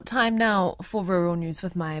Time now for Rural News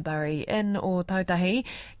with Maya Burry in Ōtautahi.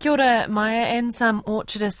 Kia ora, Maya, and some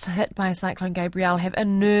orchardists hit by Cyclone Gabrielle have a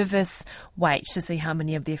nervous wait to see how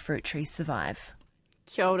many of their fruit trees survive.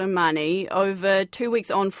 Kia ora, Mani. Over 2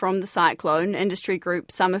 weeks on from the cyclone, industry group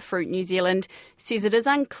Summerfruit New Zealand says it is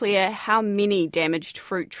unclear how many damaged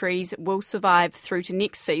fruit trees will survive through to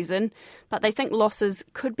next season, but they think losses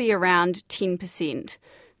could be around 10%.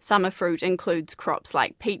 Summer fruit includes crops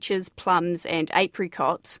like peaches, plums and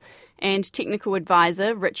apricots, and technical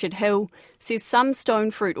advisor Richard Hill says some stone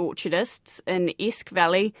fruit orchardists in Esk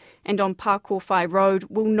Valley and on Pakowhai Road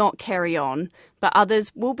will not carry on, but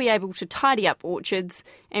others will be able to tidy up orchards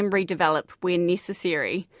and redevelop where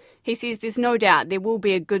necessary. He says there's no doubt there will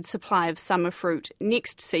be a good supply of summer fruit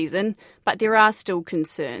next season, but there are still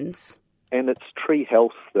concerns. And it's tree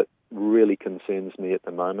health that really concerns me at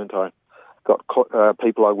the moment. I got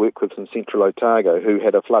people I work with in Central Otago who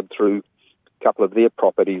had a flood through a couple of their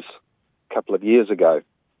properties a couple of years ago.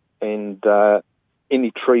 And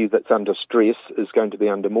any tree that's under stress is going to be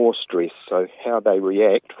under more stress. So how they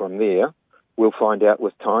react from there, we'll find out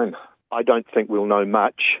with time. I don't think we'll know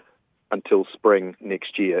much until spring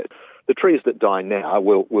next year. The trees that die now,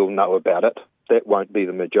 we'll know about it. That won't be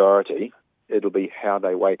the majority. It'll be how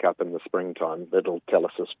they wake up in the springtime that'll tell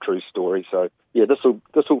us this true story. So, yeah, this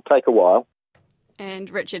will take a while. And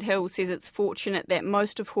Richard Hill says it's fortunate that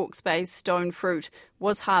most of Hawke's Bay's stone fruit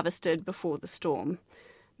was harvested before the storm.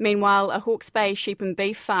 Meanwhile, a Hawke's Bay sheep and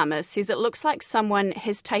beef farmer says it looks like someone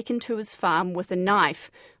has taken to his farm with a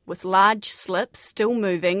knife, with large slips still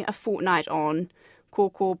moving a fortnight on.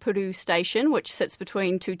 Kōkōpuru Station, which sits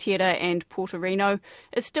between Tutiara and Portorino,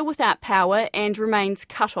 is still without power and remains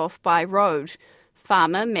cut off by road.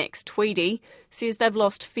 Farmer Max Tweedy says they've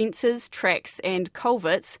lost fences, tracks and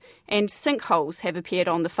culverts, and sinkholes have appeared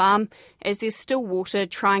on the farm as there's still water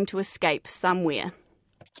trying to escape somewhere.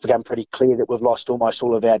 It's become pretty clear that we've lost almost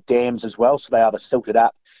all of our dams as well, so they either silted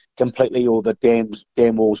up completely or the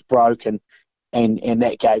dam walls broke, and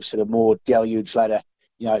that gave sort of more deluge later,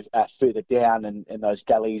 further down in those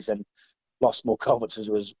gullies, and lost more culverts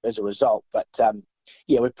as a result. But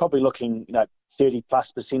we're probably looking,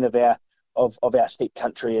 30+% of our steep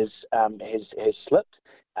country has slipped.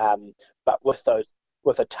 But with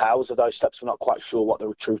the tails of those slips, we're not quite sure what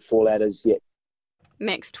the true fallout is yet.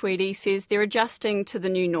 Max Tweedy says they're adjusting to the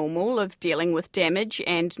new normal of dealing with damage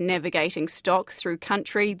and navigating stock through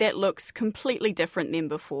country that looks completely different than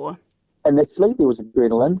before. Initially, there was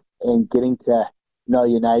adrenaline and getting to know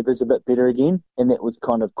your neighbours a bit better again, and that was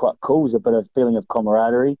kind of quite cool. It was a bit of feeling of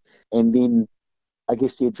camaraderie, and then I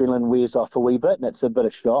guess the adrenaline wears off a wee bit, and it's a bit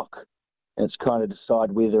of shock, and it's kind of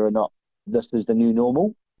decide whether or not this is the new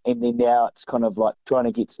normal. And then now it's kind of like trying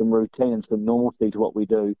to get some routine and some normalcy to what we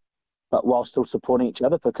do, but while still supporting each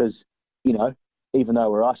other, because, even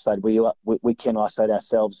though we're isolated, we can isolate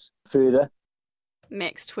ourselves further.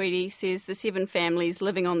 Max Tweedy says the 7 families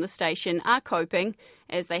living on the station are coping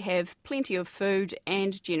as they have plenty of food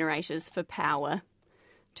and generators for power.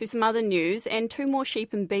 To some other news, and 2 more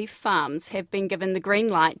sheep and beef farms have been given the green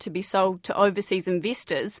light to be sold to overseas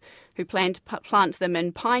investors who plan to plant them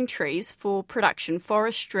in pine trees for production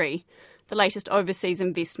forestry. The latest Overseas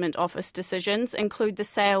Investment Office decisions include the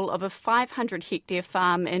sale of a 500-hectare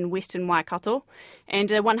farm in Western Waikato and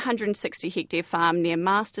a 160-hectare farm near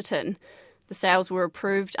Masterton. The sales were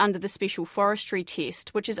approved under the Special Forestry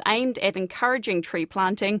Test, which is aimed at encouraging tree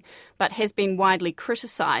planting, but has been widely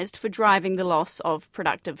criticised for driving the loss of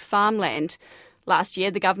productive farmland. Last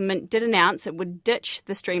year, the government did announce it would ditch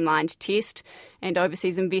the streamlined test, and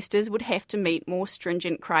overseas investors would have to meet more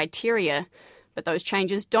stringent criteria. But those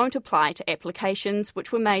changes don't apply to applications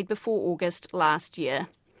which were made before August last year.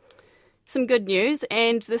 Some good news,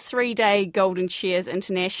 and the 3-day Golden Shears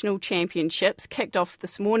International Championships kicked off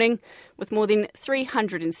this morning with more than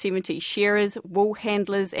 370 shearers, wool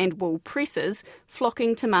handlers and wool pressers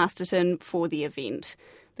flocking to Masterton for the event.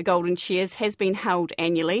 The Golden Shears has been held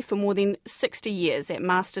annually for more than 60 years at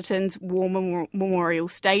Masterton's War Memorial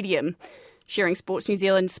Stadium. Shearing Sports New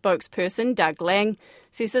Zealand spokesperson Doug Lang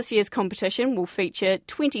says this year's competition will feature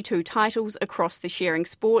 22 titles across the shearing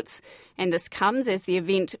sports, and this comes as the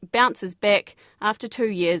event bounces back after 2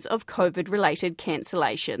 years of COVID-related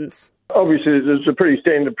cancellations. Obviously, there's a pretty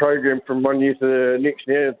standard program from one year to the next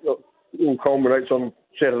year. It all culminates on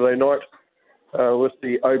Saturday night with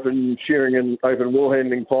the open shearing and open wool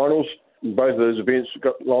handling finals. Both of those events have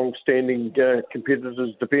got long-standing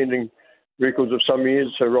competitors, depending records of some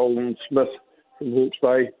years. So Roland Smith from Hawke's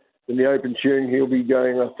Bay in the open shearing, he'll be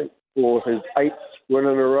going, I think, for his 8th win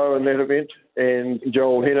in a row in that event, and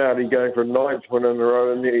Joel Hennardy going for a 9th win in a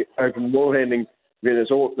row in the open wool handling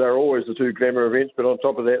They're always the two glamour events, but on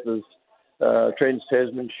top of that there's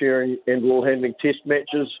Trans-Tasman shearing and wool handling test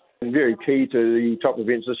matches. And very key to the top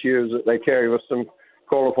events this year is that they carry with them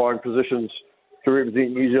qualifying positions to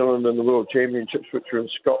represent New Zealand in the World Championships, which are in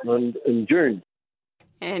Scotland in June.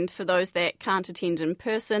 And for those that can't attend in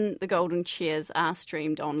person, the Golden Chairs are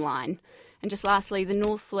streamed online. And just lastly, the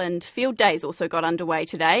Northland Field Days also got underway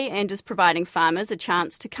today and is providing farmers a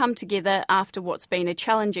chance to come together after what's been a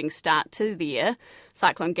challenging start to the year.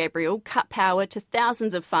 Cyclone Gabrielle cut power to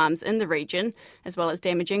thousands of farms in the region, as well as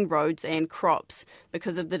damaging roads and crops.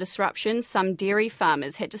 Because of the disruption, some dairy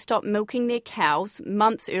farmers had to stop milking their cows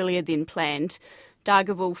months earlier than planned.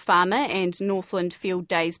 Dargaville farmer and Northland Field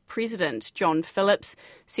Days president John Phillips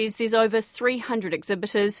says there's over 300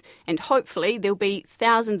 exhibitors and hopefully there'll be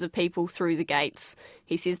thousands of people through the gates.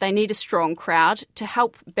 He says they need a strong crowd to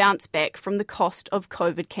help bounce back from the cost of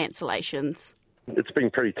COVID cancellations. It's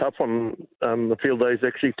been pretty tough on the field days,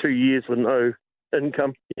 actually, 2 years with no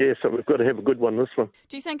income. Yeah, so we've got to have a good one, this one.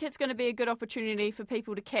 Do you think it's going to be a good opportunity for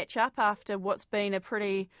people to catch up after what's been a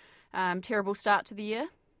pretty terrible start to the year?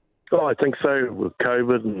 Oh, I think so. With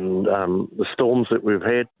COVID and the storms that we've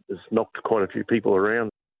had, it's knocked quite a few people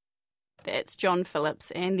around. That's John Phillips,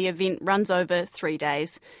 and the event runs over 3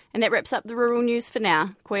 days. And that wraps up the rural news for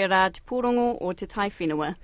now. Koe rā te pōrongo o te tai whenua.